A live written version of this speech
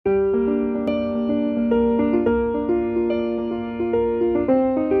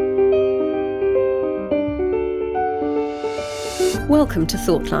Welcome to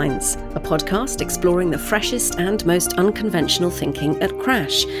Thoughtlines, a podcast exploring the freshest and most unconventional thinking at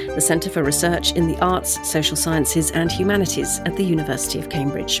Crash, the Centre for Research in the Arts, Social Sciences and Humanities at the University of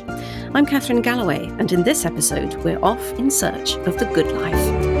Cambridge. I'm Catherine Galloway, and in this episode we're off in search of the good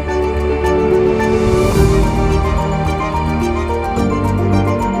life.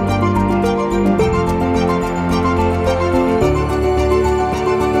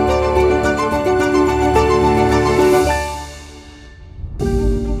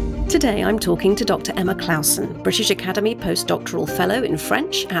 Today I'm talking to Dr. Emma Clausen, British Academy Postdoctoral Fellow in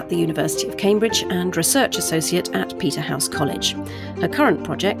French at the University of Cambridge and Research Associate at Peterhouse College. Her current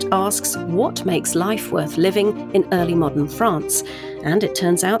project asks what makes life worth living in early modern France, and it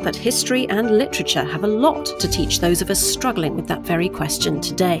turns out that history and literature have a lot to teach those of us struggling with that very question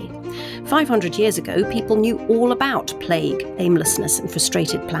today. 500 years ago, people knew all about plague, aimlessness and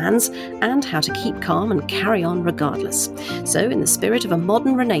frustrated plans, and how to keep calm and carry on regardless. So, in the spirit of a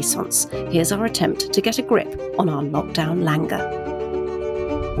modern renaissance, here's our attempt to get a grip on our lockdown languor.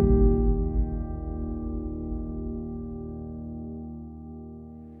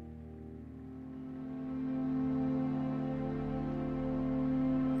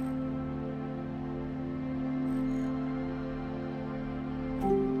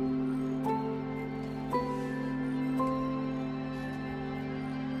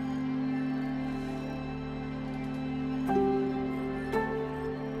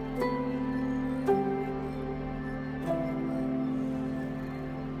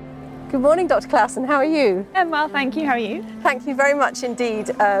 Good morning, Dr. Clausen. How are you? I'm well, thank you. How are you? Thank you very much indeed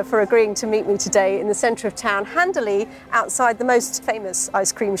for agreeing to meet me today in the centre of town, handily outside the most famous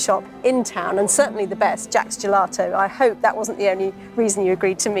ice cream shop in town, and certainly the best, Jack's Gelato. I hope that wasn't the only reason you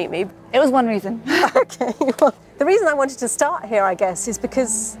agreed to meet me. It was one reason. Okay, well, the reason I wanted to start here, I guess, is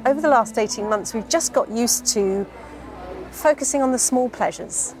because over the last 18 months we've just got used to focusing on the small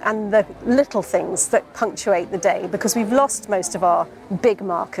pleasures and the little things that punctuate the day, because we've lost most of our big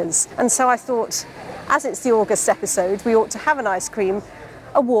markers. And so I thought, as it's the August episode, we ought to have an ice cream,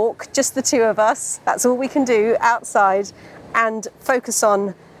 a walk, just the two of us, that's all we can do outside, and focus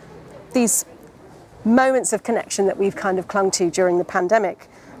on these moments of connection that we've kind of clung to during the pandemic.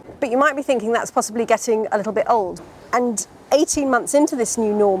 But you might be thinking that's possibly getting a little bit old. And 18 months into this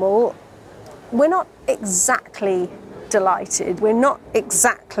new normal, we're not exactly delighted, we're not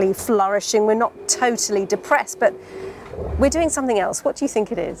exactly flourishing, we're not totally depressed, but we're doing something else. What do you think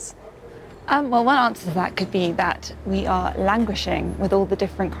it is? Well, one answer to that could be that we are languishing with all the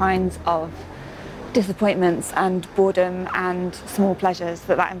different kinds of disappointments and boredom and small pleasures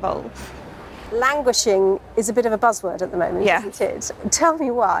that involves. Languishing is a bit of a buzzword at the moment, yeah. Isn't it? Tell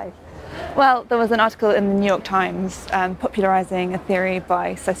me why. Well, there was an article in the New York Times popularising a theory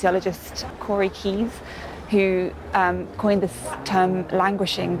by sociologist Corey Keyes, who coined this term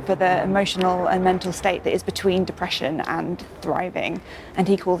languishing for the emotional and mental state that is between depression and thriving. And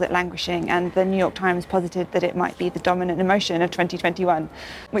he calls it languishing. And the New York Times posited that it might be the dominant emotion of 2021,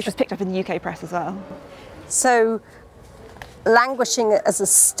 which was picked up in the UK press as well. So, languishing as a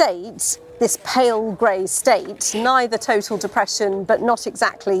state, this pale grey state, neither total depression but not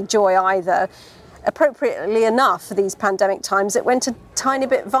exactly joy either. Appropriately enough for these pandemic times, it went a tiny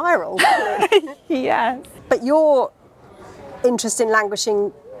bit viral. Yes. But your interest in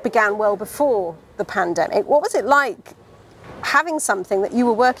languishing began well before the pandemic. What was it like having something that you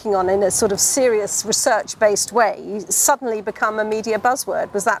were working on in a sort of serious research-based way suddenly become a media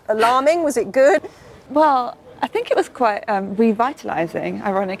buzzword? Was that alarming? Was it good? Well, I think it was quite revitalising,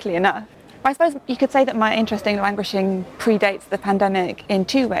 ironically enough. I suppose you could say that my interest in languishing predates the pandemic in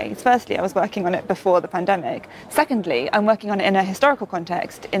two ways. Firstly, I was working on it before the pandemic. Secondly, I'm working on it in a historical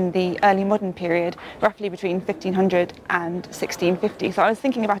context in the early modern period, roughly between 1500 and 1650. So I was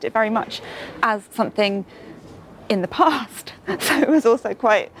thinking about it very much as something in the past. So it was also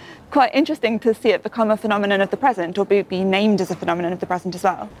quite interesting to see it become a phenomenon of the present, or be named as a phenomenon of the present as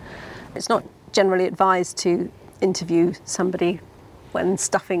well. It's not generally advised to interview somebody when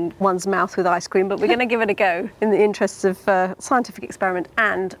stuffing one's mouth with ice cream, but we're going to give it a go in the interests of scientific experiment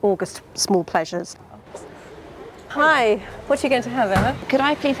and August small pleasures. Hi, what are you going to have, Emma? Could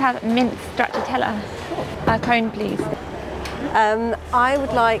I please have mint stracciatella? A cone, please. I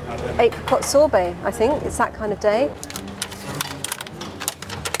would like apricot sorbet, I think. It's that kind of day.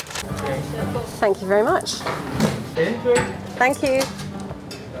 Thank you very much. Thank you.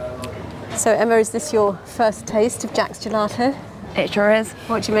 So, Emma, is this your first taste of Jack's Gelato? It sure is.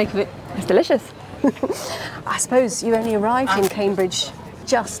 What do you make of it? It's delicious. I suppose you only arrived in Cambridge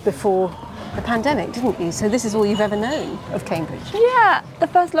just before the pandemic, didn't you? So this is all you've ever known of Cambridge? Yeah, the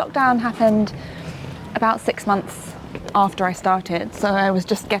first lockdown happened about 6 months after I started, so I was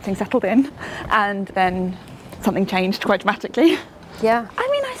just getting settled in, and then something changed quite dramatically. Yeah. I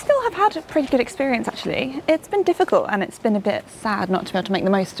mean, I still have had a pretty good experience, actually. It's been difficult, and it's been a bit sad not to be able to make the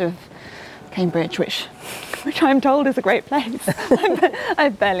most of Cambridge, which I'm told is a great place.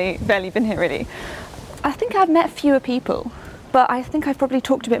 I've barely been here, really. I think I've met fewer people, but I think I've probably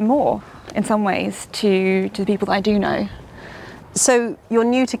talked a bit more, in some ways, to the people that I do know. So you're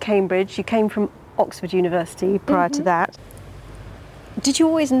new to Cambridge, you came from Oxford University prior to that. Did you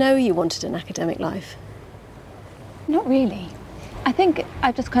always know you wanted an academic life? Not really. I think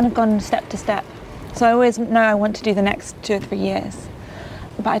I've just kind of gone step to step. So I always know I want to do the next 2 or 3 years.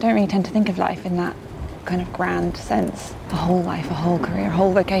 But I don't really tend to think of life in that kind of grand sense. A whole life, a whole career, a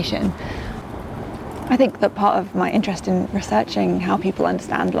whole vocation. I think that part of my interest in researching how people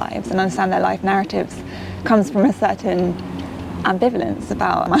understand lives and understand their life narratives comes from a certain ambivalence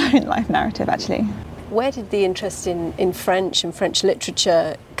about my own life narrative, actually. Where did the interest in French and French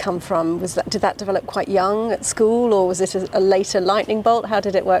literature come from? Did that develop quite young at school, or was it a later lightning bolt? How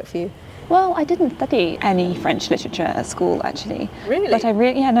did it work for you? Well, I didn't study any French literature at school, actually. Really? But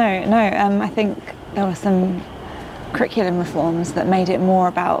I think there were some curriculum reforms that made it more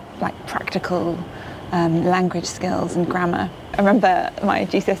about like practical language skills and grammar. I remember my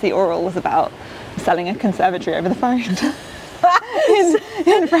GCSE oral was about selling a conservatory over the phone.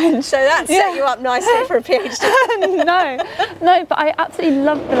 in French. So that set you up nicely for a PhD. No, but I absolutely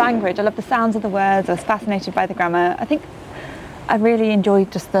loved the language. I loved the sounds of the words. I was fascinated by the grammar. I think I really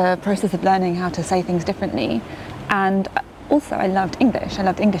enjoyed just the process of learning how to say things differently. And also I loved English. I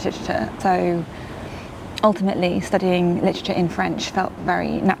loved English literature. So ultimately studying literature in French felt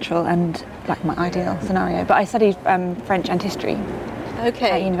very natural and like my ideal scenario. But I studied French and history.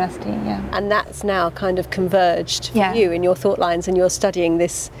 Okay. At university, yeah. And that's now kind of converged for Yeah. you in your thought lines, and you're studying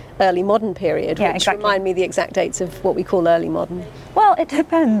this early modern period, Yeah, which exactly. remind me the exact dates of what we call early modern. Well, it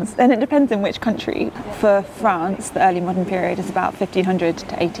depends, and it depends in which country. For France, the early modern period is about 1500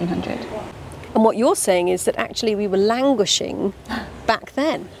 to 1800. And what you're saying is that actually we were languishing back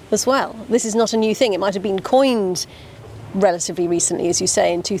then as well. This is not a new thing. It might have been coined relatively recently, as you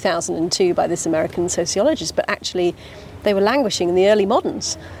say, in 2002 by this American sociologist, but actually they were languishing in the early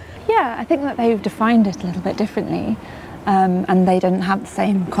moderns. Yeah, I think that they've defined it a little bit differently, and they didn't have the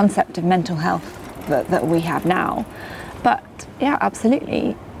same concept of mental health that we have now. But yeah,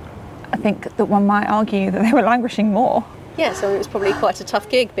 absolutely. I think that one might argue that they were languishing more. Yeah, so it was probably quite a tough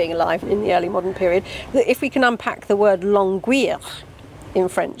gig being alive in the early modern period. If we can unpack the word languir in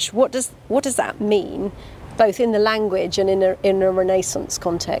French, what does that mean, both in the language and in a Renaissance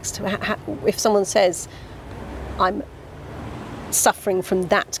context? If someone says, I'm suffering from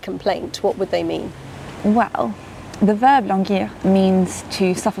that complaint, what would they mean? Well, the verb languir means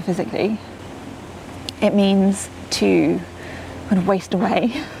to suffer physically. It means to kind of waste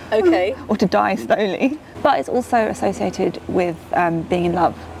away. Okay. Or to die slowly. But it's also associated with being in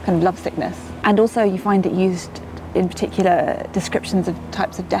love, kind of love sickness. And also you find it used in particular descriptions of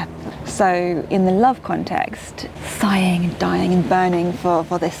types of death. So in the love context, sighing and dying and burning for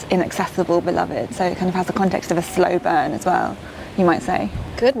this inaccessible beloved. So it kind of has the context of a slow burn as well, you might say.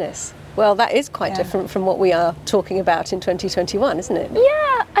 Goodness. Well, that is quite different from what we are talking about in 2021, isn't it?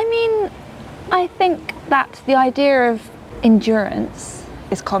 Yeah, I mean, I think that the idea of endurance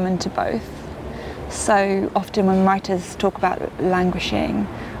is common to both. So often when writers talk about languishing,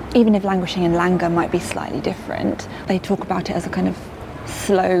 even if languishing and languor might be slightly different, they talk about it as a kind of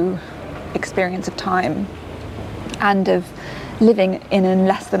slow experience of time and of living in a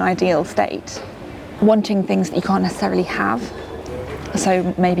less than ideal state, wanting things that you can't necessarily have.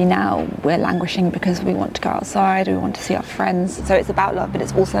 So maybe now we're languishing because we want to go outside, we want to see our friends. So it's about love, but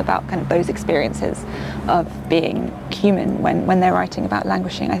it's also about kind of those experiences of being human when they're writing about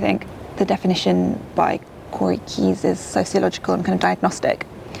languishing. I think the definition by Corey Keyes is sociological and kind of diagnostic.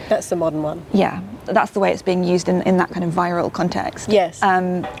 That's the modern one. Yeah, that's the way it's being used in that kind of viral context. Yes.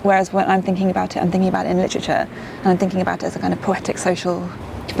 Whereas when I'm thinking about it, I'm thinking about it in literature, and I'm thinking about it as a kind of poetic social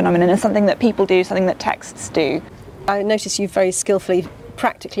phenomenon, as something that people do, something that texts do. I notice you've very skillfully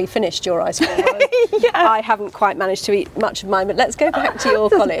practically finished your ice cream. Yeah. I haven't quite managed to eat much of mine, but let's go back to your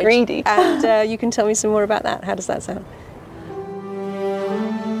That's college. greedy. And you can tell me some more about that. How does that sound?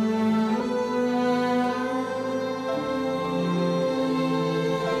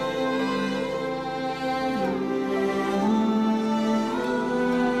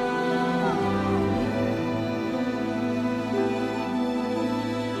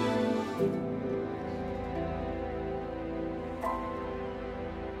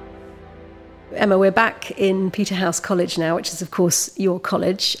 Emma, we're back in Peterhouse College now, which is, of course, your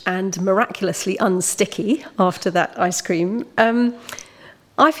college, and miraculously unsticky after that ice cream.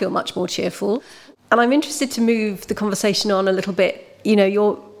 I feel much more cheerful, and I'm interested to move the conversation on a little bit. You know,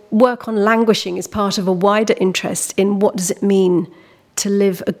 your work on languishing is part of a wider interest in what does it mean to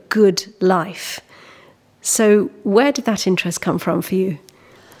live a good life. So where did that interest come from for you?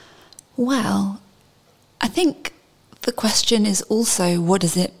 Well, I think the question is also, what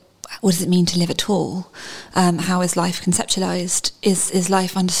does it mean to live at all? How is life conceptualized? Is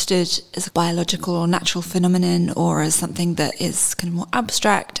life understood as a biological or natural phenomenon, or as something that is kind of more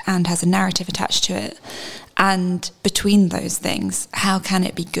abstract and has a narrative attached to it? And between those things, how can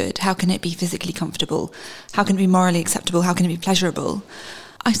it be good? How can it be physically comfortable? How can it be morally acceptable? How can it be pleasurable?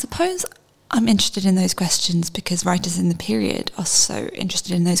 I suppose I'm interested in those questions because writers in the period are so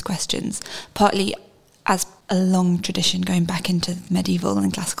interested in those questions, partly as a long tradition going back into medieval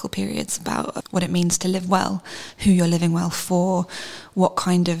and classical periods about what it means to live well, who you're living well for, what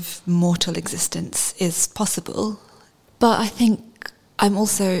kind of mortal existence is possible. But I think I'm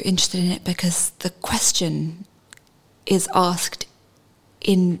also interested in it because the question is asked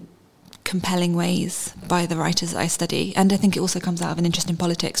in compelling ways by the writers I study. And I think it also comes out of an interest in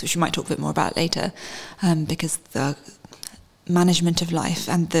politics, which we might talk a bit more about later, because the management of life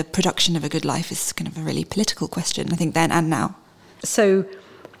and the production of a good life is kind of a really political question, I think, then and now. So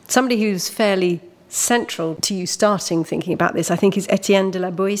somebody who's fairly central to you starting thinking about this, I think, is Etienne de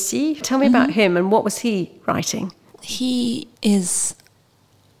la Boétie. Tell me about him, and what was he writing? He is,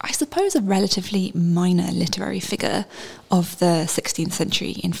 I suppose, a relatively minor literary figure of the 16th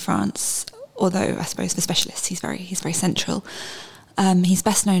century in France, although I suppose for specialists he's very central. He's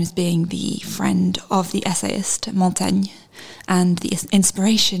best known as being the friend of the essayist Montaigne, and the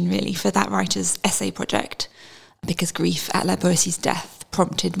inspiration really for that writer's essay project, because grief at La Boétie's death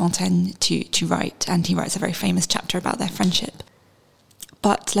prompted Montaigne to write, and he writes a very famous chapter about their friendship.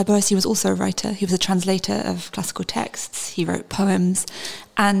 But La Boétie was also a writer. He was a translator of classical texts. He wrote poems.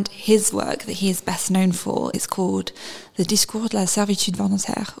 And his work that he is best known for is called the Discours de la Servitude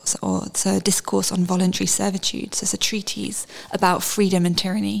Volontaire, or it's a discourse on voluntary servitude. So it's a treatise about freedom and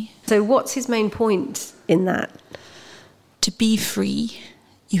tyranny. So what's his main point in that? To be free,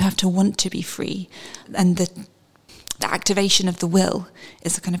 you have to want to be free. And the activation of the will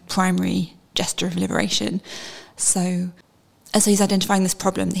is a kind of primary gesture of liberation. So he's identifying this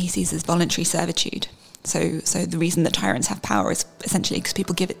problem that he sees as voluntary servitude. So the reason that tyrants have power is essentially because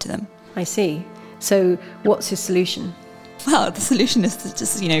people give it to them. I see. So what's his solution? Well, the solution is to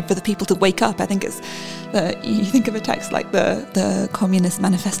just, for the people to wake up. I think it's you think of a text like the Communist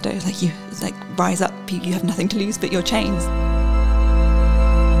Manifesto, like rise up, you have nothing to lose but your chains.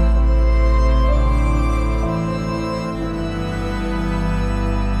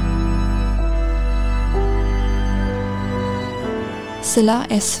 Cela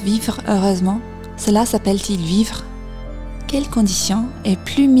est-ce vivre heureusement? Cela s'appelle-t-il vivre? Quelle condition est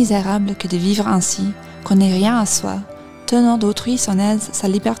plus misérable que de vivre ainsi, qu'on n'ait rien à soi, tenant d'autrui son aise, sa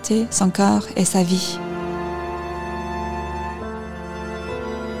liberté, son corps et sa vie?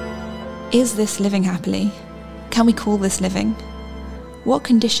 Is this living happily? Can we call this living? What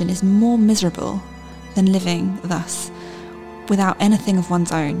condition is more miserable than living thus, without anything of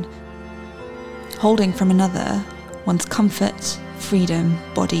one's own, holding from another one's comfort, freedom,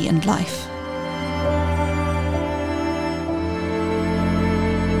 body and life?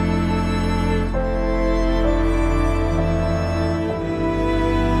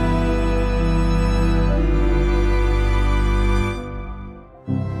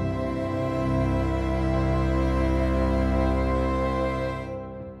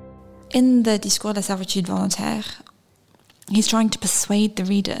 In the Discours de la Servitude Volontaire, he's trying to persuade the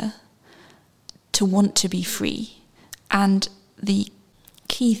reader to want to be free, and the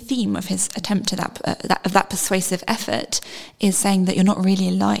key theme of his attempt to that persuasive effort is saying that you're not really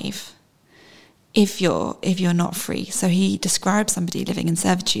alive if you're not free. So he describes somebody living in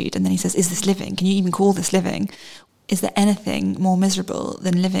servitude, and then he says, "Is this living? Can you even call this living? Is there anything more miserable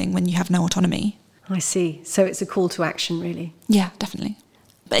than living when you have no autonomy?" I see. So it's a call to action, really. Yeah, definitely.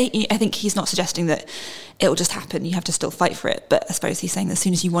 But I think he's not suggesting that it will just happen. You have to still fight for it. But I suppose he's saying that as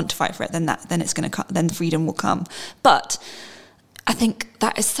soon as you want to fight for it, then it's going to then freedom will come. But I think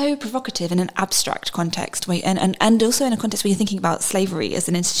that is so provocative in an abstract context, and also in a context where you're thinking about slavery as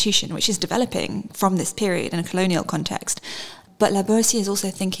an institution, which is developing from this period in a colonial context. But La Boétie is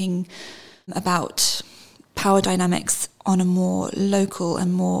also thinking about power dynamics on a more local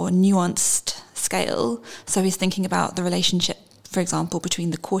and more nuanced scale. So he's thinking about the relationship for example,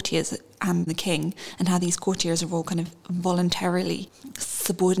 between the courtiers and the king, and how these courtiers are all kind of voluntarily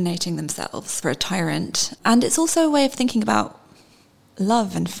subordinating themselves for a tyrant. And it's also a way of thinking about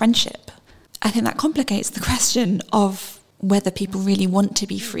love and friendship. I think that complicates the question of whether people really want to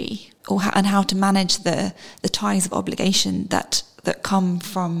be free, and how to manage the ties of obligation that come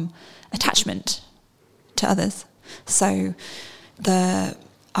from attachment to others. So the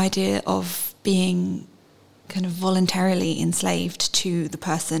idea of being kind of voluntarily enslaved to the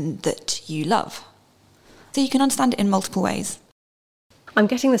person that you love. So you can understand it in multiple ways. I'm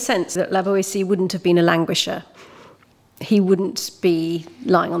getting the sense that La Boétie wouldn't have been a languisher. He wouldn't be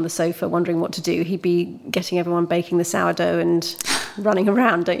lying on the sofa wondering what to do. He'd be getting everyone baking the sourdough and running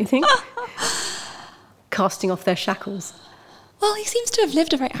around, don't you think? Casting off their shackles. Well, he seems to have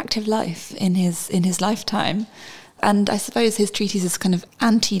lived a very active life in his lifetime. And I suppose his treatise is kind of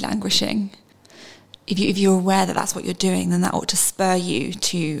anti-languishing. If you're aware that that's what you're doing, then that ought to spur you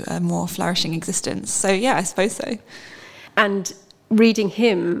to a more flourishing existence. So, yeah, I suppose so. And reading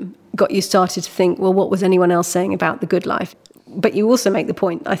him got you started to think, well, what was anyone else saying about the good life? But you also make the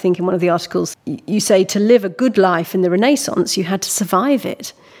point, I think, in one of the articles, you say to live a good life in the Renaissance, you had to survive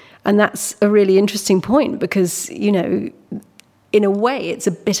it. And that's a really interesting point because, you know, in a way, it's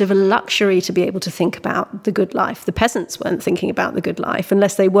a bit of a luxury to be able to think about the good life. The peasants weren't thinking about the good life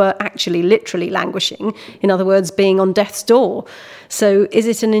unless they were actually literally languishing, in other words, being on death's door. So is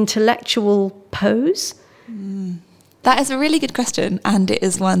it an intellectual pose? That is a really good question, and it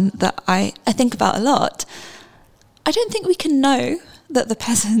is one that I think about a lot. I don't think we can know that the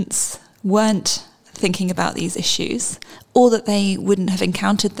peasants weren't thinking about these issues or that they wouldn't have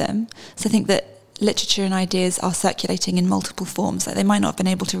encountered them. So I think that literature and ideas are circulating in multiple forms. Like they might not have been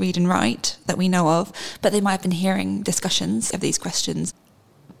able to read and write that we know of, but they might have been hearing discussions of these questions.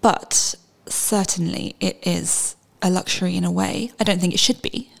 But certainly it is a luxury in a way. I don't think it should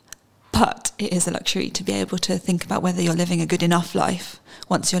be, but it is a luxury to be able to think about whether you're living a good enough life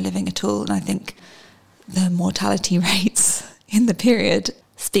once you're living at all. And I think the mortality rates in the period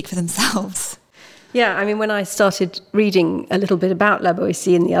speak for themselves. Yeah, I mean, when I started reading a little bit about La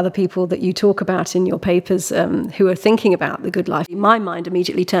Boétie and the other people that you talk about in your papers who are thinking about the good life, my mind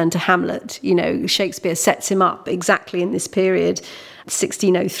immediately turned to Hamlet. You know, Shakespeare sets him up exactly in this period.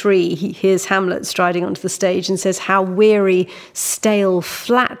 1603, he hears Hamlet striding onto the stage and says, "How weary, stale,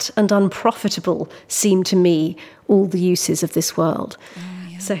 flat and unprofitable seem to me all the uses of this world."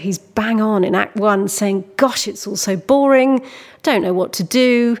 So he's bang on in Act 1 saying, gosh, it's all so boring, don't know what to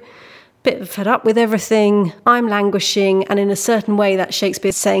do, bit fed up with everything, I'm languishing. And in a certain way that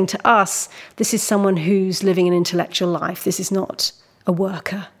Shakespeare's saying to us, this is someone who's living an intellectual life. This is not a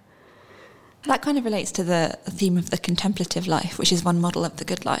worker. That kind of relates to the theme of the contemplative life, which is one model of the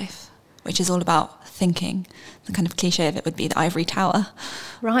good life, which is all about thinking. The kind of cliche of it would be the ivory tower.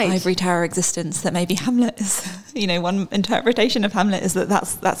 Right. Ivory tower existence, that maybe Hamlet is, you know, one interpretation of Hamlet is that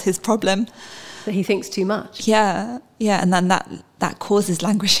that's his problem. That he thinks too much. Yeah, and then that causes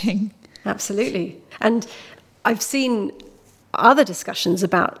languishing. Absolutely. And I've seen other discussions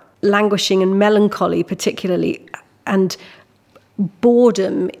about languishing and melancholy particularly, and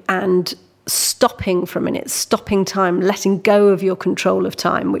boredom and stopping for a minute, stopping time, letting go of your control of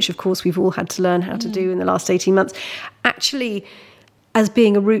time, which of course we've all had to learn how to do in the last 18 months, actually as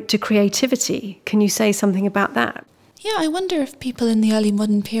being a route to creativity. Can you say something about that? Yeah, I wonder if people in the early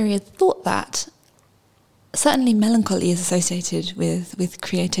modern period thought that. Certainly melancholy is associated with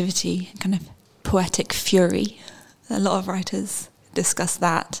creativity, kind of poetic fury. A lot of writers discuss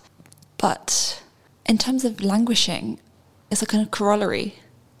that. But in terms of languishing, it's a kind of corollary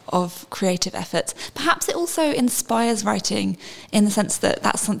of creative efforts. Perhaps it also inspires writing in the sense that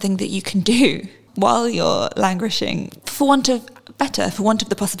that's something that you can do while you're languishing, for want of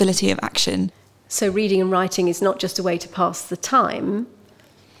the possibility of action. So reading and writing is not just a way to pass the time,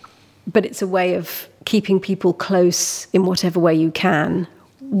 but it's a way of keeping people close in whatever way you can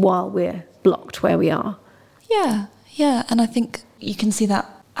while we're blocked where we are. Yeah, and I think you can see that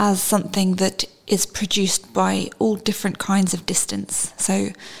as something that is produced by all different kinds of distance. So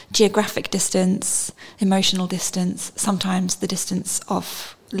geographic distance, emotional distance, sometimes the distance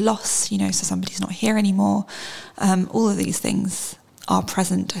of loss, you know, so somebody's not here anymore. All of these things are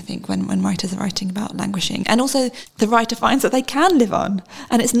present, I think, when writers are writing about languishing. And also the writer finds that they can live on,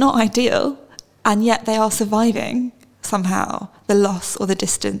 and it's not ideal, and yet they are surviving somehow the loss or the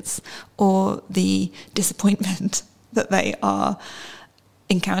distance or the disappointment that they are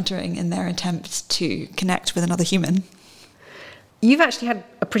encountering in their attempt to connect with another human. You've actually had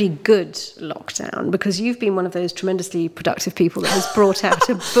a pretty good lockdown because you've been one of those tremendously productive people that has brought out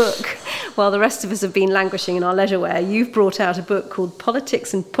a book while the rest of us have been languishing in our leisure wear. You've brought out a book called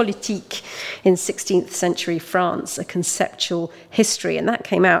Politics and Politique in 16th Century France, a Conceptual History. And that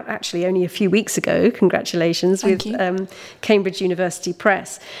came out actually only a few weeks ago. Congratulations. Thank with you. Cambridge University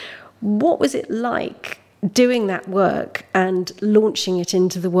Press. What was it like doing that work and launching it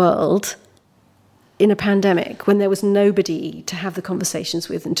into the world in a pandemic when there was nobody to have the conversations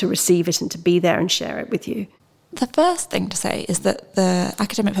with and to receive it and to be there and share it with you? The first thing to say is that the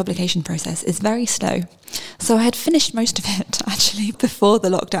academic publication process is very slow. So I had finished most of it actually before the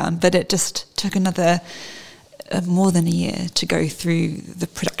lockdown, but it just took another more than a year to go through the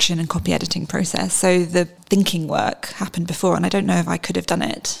production and copy editing process. So the thinking work happened before, and I don't know if I could have done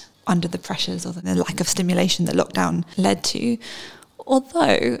it under the pressures or the lack of stimulation that lockdown led to.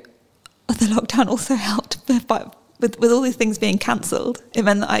 Although the lockdown also helped with all these things being cancelled. It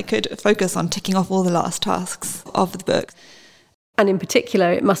meant that I could focus on ticking off all the last tasks of the book. And in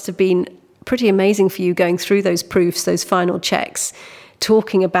particular, it must have been pretty amazing for you going through those proofs, those final checks,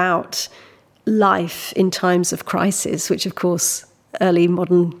 talking about life in times of crisis, which of course early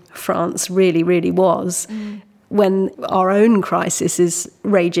modern France really, really was, when our own crisis is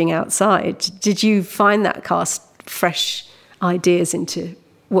raging outside. Did you find that cast fresh ideas into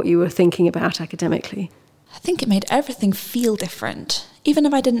what you were thinking about academically? I think it made everything feel different, even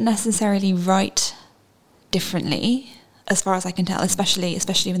if I didn't necessarily write differently, as far as I can tell, especially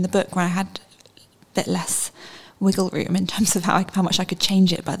in the book where I had a bit less wiggle room in terms of how much I could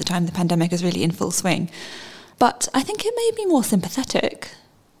change it by the time the pandemic was really in full swing. But I think it made me more sympathetic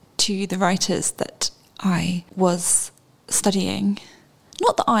to the writers that I was studying.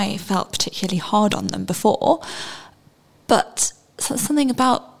 Not that I felt particularly hard on them before, but something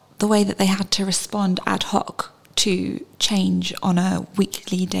about the way that they had to respond ad hoc to change on a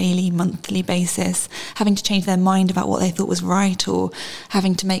weekly, daily, monthly basis, having to change their mind about what they thought was right, or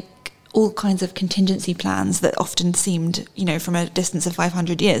having to make all kinds of contingency plans that often seemed, from a distance of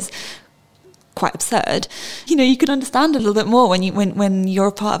 500 years, quite absurd. You can understand a little bit more when you're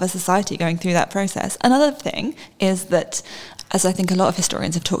a part of a society going through that process. Another thing is that, as I think a lot of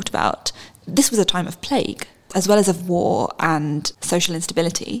historians have talked about, this was a time of plague, as well as of war and social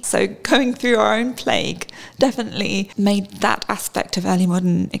instability. So going through our own plague definitely made that aspect of early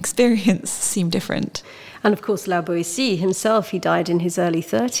modern experience seem different. And of course, La Boétie himself, he died in his early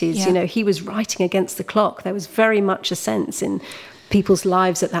 30s. Yeah. He was writing against the clock. There was very much a sense in people's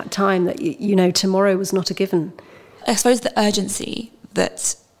lives at that time that, tomorrow was not a given. I suppose the urgency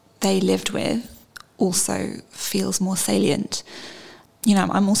that they lived with also feels more salient.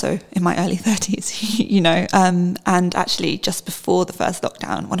 I'm also in my early 30s, and actually just before the first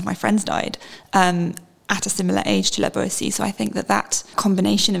lockdown, one of my friends died at a similar age to La Boétie. So I think that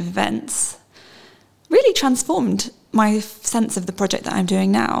combination of events really transformed my sense of the project that I'm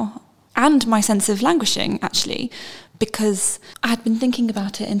doing now, and my sense of languishing, actually, because I had been thinking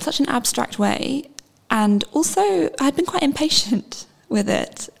about it in such an abstract way, and also I had been quite impatient with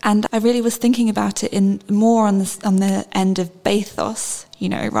it, and I really was thinking about it in more on the end of bathos,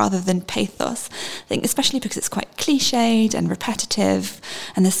 rather than pathos. I think especially because it's quite cliched and repetitive,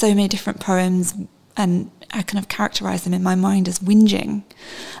 and there's so many different poems, and I kind of characterise them in my mind as whinging.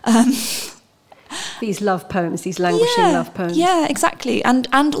 These love poems, these languishing love poems. Yeah, exactly, and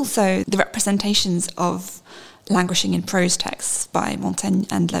also the representations of languishing in prose texts by Montaigne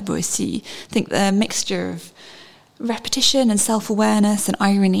and La Boétie. I think the mixture of repetition and self-awareness and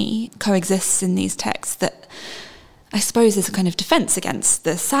irony coexists in these texts that I suppose is a kind of defence against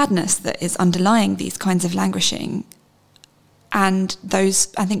the sadness that is underlying these kinds of languishing. And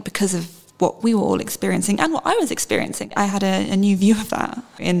those, I think, because of what we were all experiencing and what I was experiencing, I had a new view of that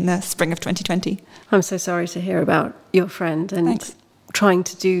in the spring of 2020. I'm so sorry to hear about your friend, and Thanks. Trying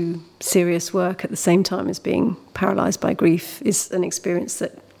to do serious work at the same time as being paralysed by grief is an experience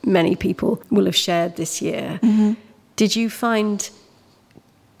that many people will have shared this year. Mm-hmm. Did you find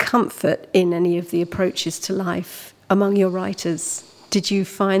comfort in any of the approaches to life among your writers? Did you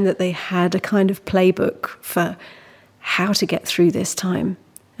find that they had a kind of playbook for how to get through this time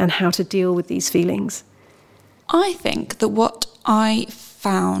and how to deal with these feelings? I think that what I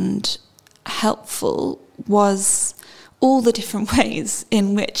found helpful was all the different ways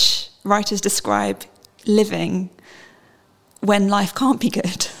in which writers describe living when life can't be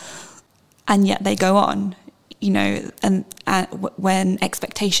good, and yet they go on. And when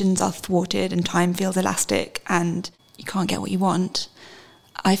expectations are thwarted and time feels elastic and you can't get what you want,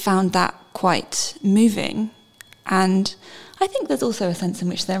 I found that quite moving. And I think there's also a sense in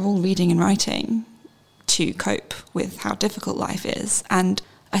which they're all reading and writing to cope with how difficult life is. And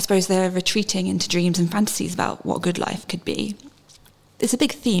I suppose they're retreating into dreams and fantasies about what good life could be. It's a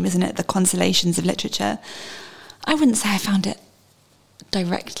big theme, isn't it? The consolations of literature. I wouldn't say I found it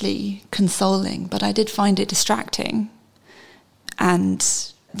directly consoling, but I did find it distracting. And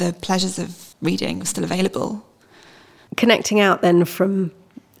the pleasures of reading were still available. Connecting out then from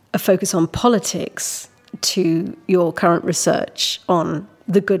a focus on politics to your current research on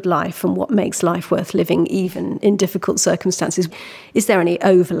the good life and what makes life worth living even in difficult circumstances, is there any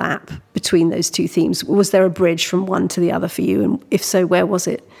overlap between those two themes? Was there a bridge from one to the other for you? And if so, where was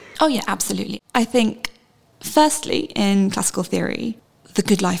it? Oh yeah, absolutely. I think, firstly, in classical theory, the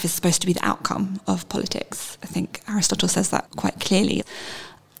good life is supposed to be the outcome of politics. I think Aristotle says that quite clearly.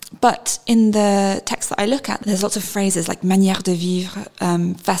 But in the text that I look at, there's lots of phrases like manière de vivre,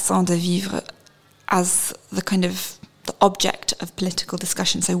 façon de vivre, as the kind of the object of political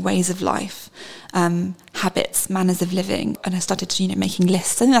discussion, so ways of life, habits, manners of living. And I started to, making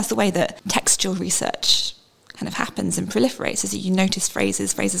lists. I think that's the way that textual research kind of happens and proliferates, is that you notice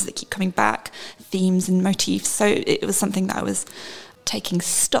phrases that keep coming back, themes and motifs. So it was something that I was taking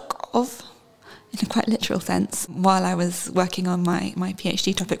stock of, in a quite literal sense, while I was working on my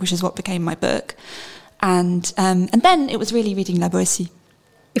PhD topic, which is what became my book. And then it was really reading La Boétie.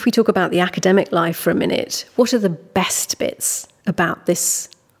 If we talk about the academic life for a minute, what are the best bits about this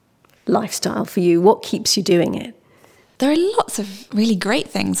lifestyle for you? What keeps you doing it? There are lots of really great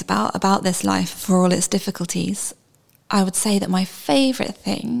things about this life for all its difficulties. I would say that my favourite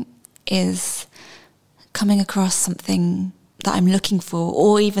thing is coming across something that I'm looking for,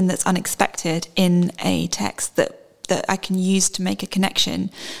 or even that's unexpected in a text that I can use to make a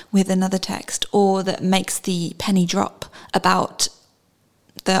connection with another text, or that makes the penny drop about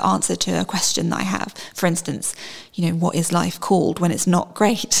the answer to a question that I have. For instance, what is life called when it's not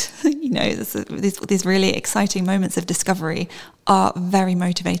great? These really exciting moments of discovery are very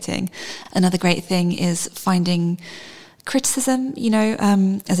motivating. Another great thing is finding criticism,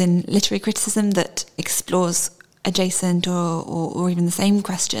 as in literary criticism that explores adjacent or even the same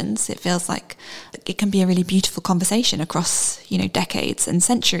questions. It feels like it can be a really beautiful conversation across, decades and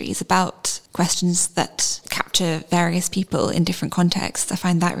centuries about questions that capture various people in different contexts. I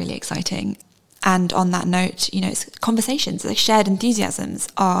find that really exciting. And on that note, it's conversations, like shared enthusiasms,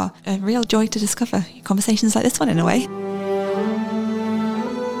 are a real joy to discover. Conversations like this one, in a way.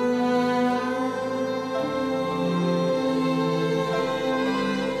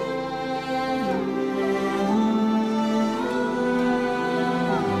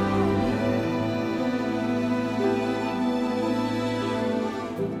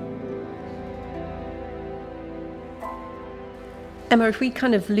 Emma, if we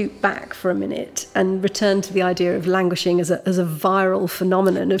kind of loop back for a minute and return to the idea of languishing as a viral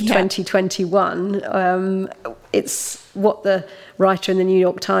phenomenon of 2021, it's what the writer in the New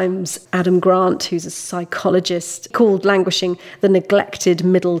York Times, Adam Grant, who's a psychologist, called languishing the neglected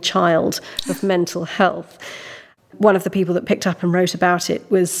middle child of mental health. One of the people that picked up and wrote about it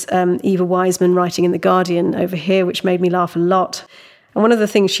was Eva Wiseman, writing in The Guardian over here, which made me laugh a lot. And one of the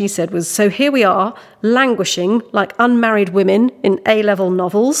things she said was, so here we are, languishing like unmarried women in A-level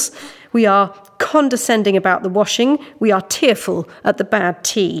novels. We are condescending about the washing. We are tearful at the bad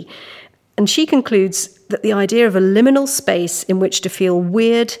tea. And she concludes that the idea of a liminal space in which to feel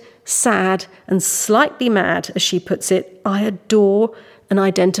weird, sad, and slightly mad, as she puts it, I adore and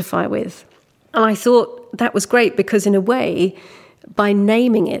identify with. And I thought that was great because, in a way, by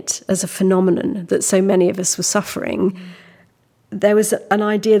naming it as a phenomenon that so many of us were suffering, there was an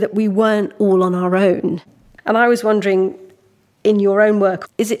idea that we weren't all on our own. And I was wondering, in your own work,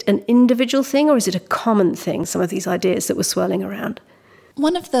 is it an individual thing or is it a common thing, some of these ideas that were swirling around?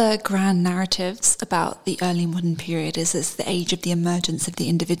 One of the grand narratives about the early modern period is it's the age of the emergence of the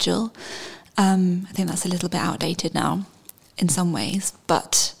individual. I think that's a little bit outdated now in some ways,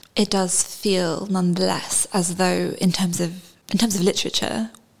 but it does feel nonetheless as though in terms of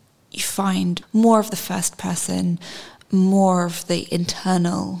literature, you find more of the first person, more of the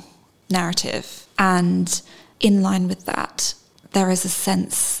internal narrative. And in line with that, there is a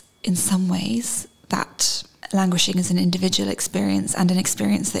sense in some ways that languishing is an individual experience and an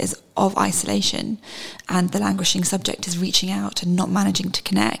experience that is of isolation, and the languishing subject is reaching out and not managing to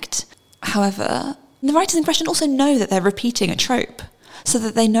connect. However, the writers in question also know that they're repeating a trope, so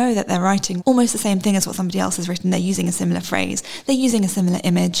that they know that they're writing almost the same thing as what somebody else has written. They're using a similar phrase. They're using a similar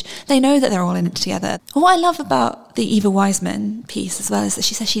image. They know that they're all in it together. What I love about the Eva Wiseman piece as well is that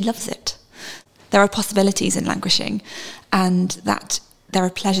she says she loves it. There are possibilities in languishing, and that there are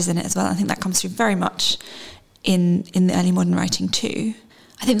pleasures in it as well. I think that comes through very much in the early modern writing too.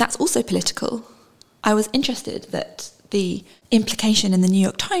 I think that's also political. I was interested that the implication in the New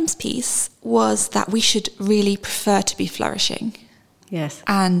York Times piece was that we should really prefer to be flourishing. Yes.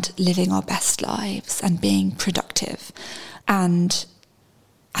 And living our best lives and being productive. And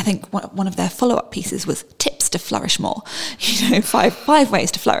I think one of their follow-up pieces was tips to flourish more. Five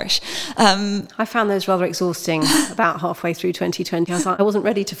ways to flourish. I found those rather exhausting about halfway through 2020. I was like, I wasn't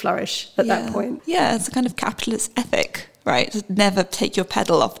ready to flourish at that point. Yeah, it's a kind of capitalist ethic, right? Never take your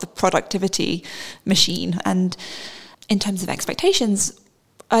pedal off the productivity machine. And in terms of expectations,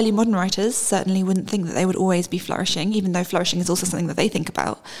 early modern writers certainly wouldn't think that they would always be flourishing, even though flourishing is also something that they think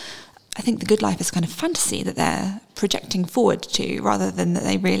about. I think the good life is a kind of fantasy that they're projecting forward to, rather than that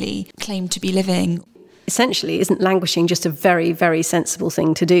they really claim to be living. Essentially, isn't languishing just a very, very sensible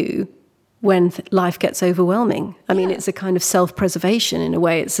thing to do when life gets overwhelming? I mean, it's a kind of self-preservation in a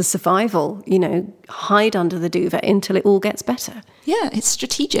way. It's a survival, hide under the duvet until it all gets better. Yeah, it's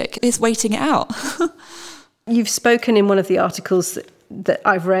strategic. It's waiting it out. You've spoken in one of the articles that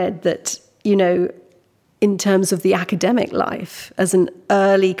I've read that, in terms of the academic life, as an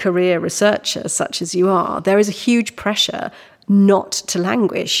early career researcher such as you are, there is a huge pressure not to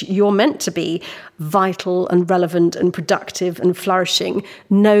languish. You're meant to be vital and relevant and productive and flourishing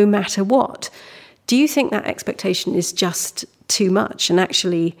no matter what. Do you think that expectation is just too much and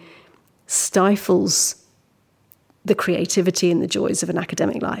actually stifles the creativity and the joys of an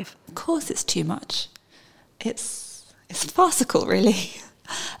academic life? Of course it's too much. It's farcical, really.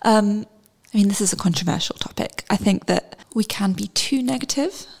 This is a controversial topic. I think that we can be too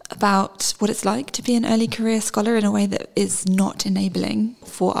negative about what it's like to be an early career scholar in a way that is not enabling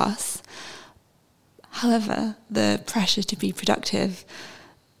for us. However, the pressure to be productive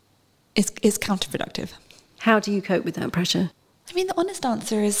is counterproductive. How do you cope with that pressure? The honest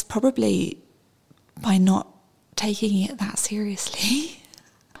answer is probably by not taking it that seriously.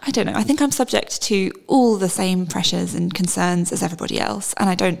 I don't know. I think I'm subject to all the same pressures and concerns as everybody else, and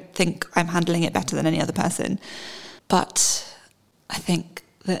I don't think I'm handling it better than any other person. But I think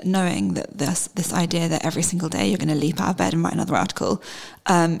that knowing that this idea that every single day you're going to leap out of bed and write another article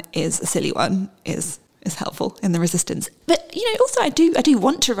is a silly one is helpful in the resistance. But also I do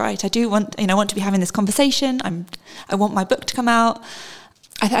want to write. I do want to be having this conversation. I want my book to come out.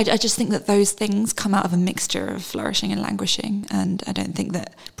 I just think that those things come out of a mixture of flourishing and languishing, and I don't think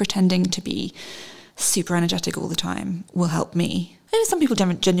that pretending to be super energetic all the time will help me. Some people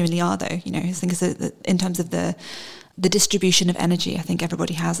genuinely are, though. I think in terms of the distribution of energy, I think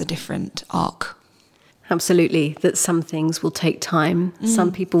everybody has a different arc. Absolutely, that some things will take time.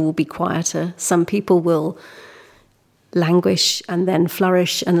 Some people will be quieter. Some people will languish and then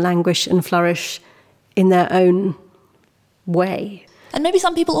flourish and languish and flourish in their own way. And maybe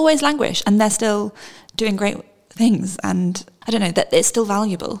some people always languish and they're still doing great things, and I don't know, that it's still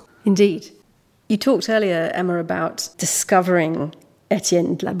valuable. Indeed. You talked earlier, Emma, about discovering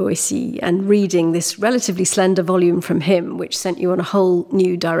Etienne de la Boétie and reading this relatively slender volume from him, which sent you on a whole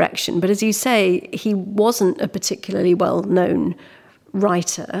new direction. But as you say, he wasn't a particularly well-known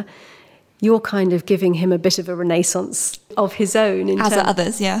writer. You're kind of giving him a bit of a renaissance of his own. As are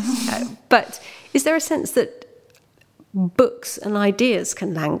others, yeah. But is there a sense that books and ideas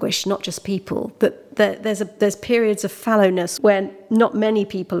can languish, not just people, that there's periods of fallowness where not many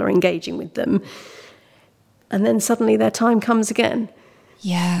people are engaging with them, and then suddenly their time comes again?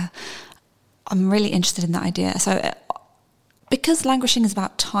 Yeah, I'm really interested in that idea. So because languishing is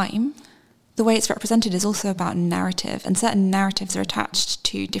about time, the way it's represented is also about narrative, and certain narratives are attached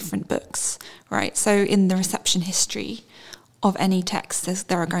to different books, right? So in the reception history of any text,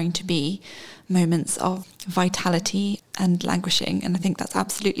 there are going to be moments of vitality and languishing, and I think that's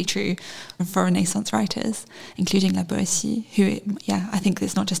absolutely true for Renaissance writers, including La Boétie, who, I think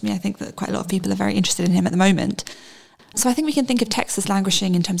it's not just me, I think that quite a lot of people are very interested in him at the moment. So I think we can think of texts as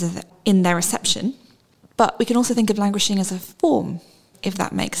languishing in terms of in their reception, but we can also think of languishing as a form, if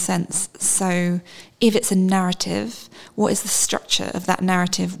that makes sense. So if it's a narrative, what is the structure of that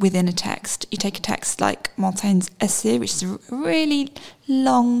narrative within a text? You take a text like Montaigne's Essai, which is a really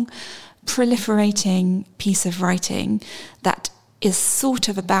long, proliferating piece of writing that is sort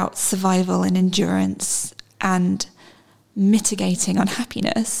of about survival and endurance and mitigating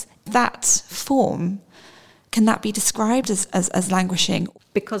unhappiness. That form, can that be described as languishing?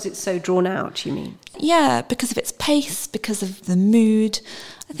 Because it's so drawn out, you mean? Yeah, because of its pace, because of the mood.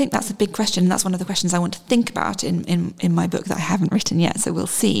 I think that's a big question, and that's one of the questions I want to think about in my book that I haven't written yet, so we'll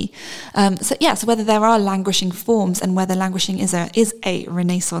see. So whether there are languishing forms and whether languishing is a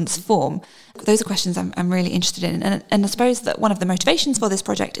Renaissance form, those are questions I'm really interested in. And I suppose that one of the motivations for this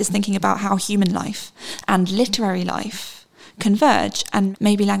project is thinking about how human life and literary life converge, and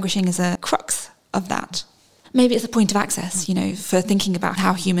maybe languishing is a crux of that. Maybe it's a point of access, for thinking about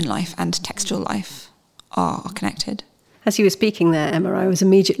how human life and textual life are connected. As you were speaking there, Emma, I was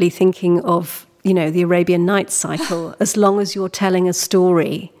immediately thinking of, the Arabian Nights cycle. As long as you're telling a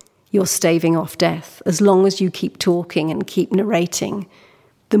story, you're staving off death. As long as you keep talking and keep narrating,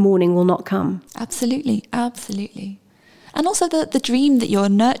 the morning will not come. Absolutely, absolutely. And also the dream that you're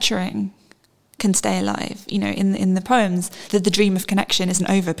nurturing can stay alive. In the poems, the dream of connection isn't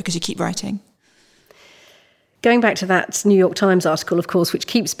over because you keep writing. Going back to that New York Times article, of course, which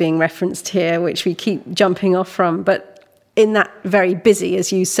keeps being referenced here, which we keep jumping off from, but in that very busy,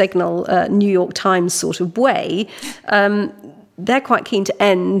 as you signal, New York Times sort of way, they're quite keen to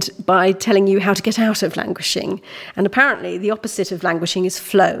end by telling you how to get out of languishing. And apparently the opposite of languishing is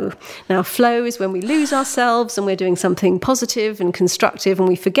flow. Now, flow is when we lose ourselves and we're doing something positive and constructive and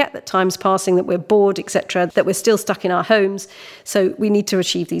we forget that time's passing, that we're bored, etc., that we're still stuck in our homes. So we need to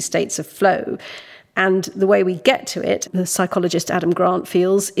achieve these states of flow. And the way we get to it, the psychologist Adam Grant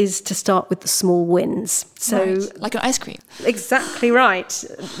feels, is to start with the small wins. So, right. Like an ice cream. Exactly right.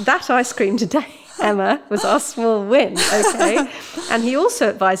 That ice cream today, Emma, was our small win, okay? And he also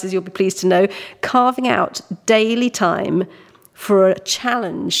advises, you'll be pleased to know, carving out daily time for a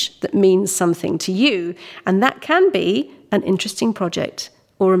challenge that means something to you. And that can be an interesting project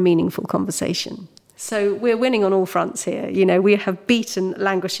or a meaningful conversation. So we're winning on all fronts here. We have beaten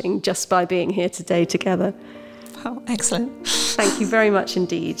languishing just by being here today together. Oh, excellent. Thank you very much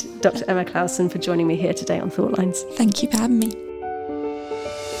indeed, Dr. Emma Clausen, for joining me here today on Thought Lines. Thank you for having me.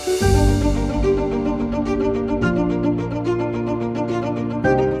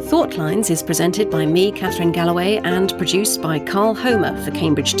 Thought Lines is presented by me, Catherine Galloway, and produced by Carl Homer for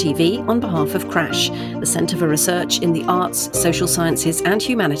Cambridge TV on behalf of CRASH, the Centre for Research in the Arts, Social Sciences and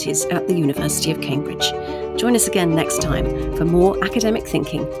Humanities at the University of Cambridge. Join us again next time for more academic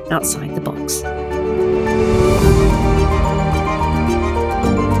thinking outside the box.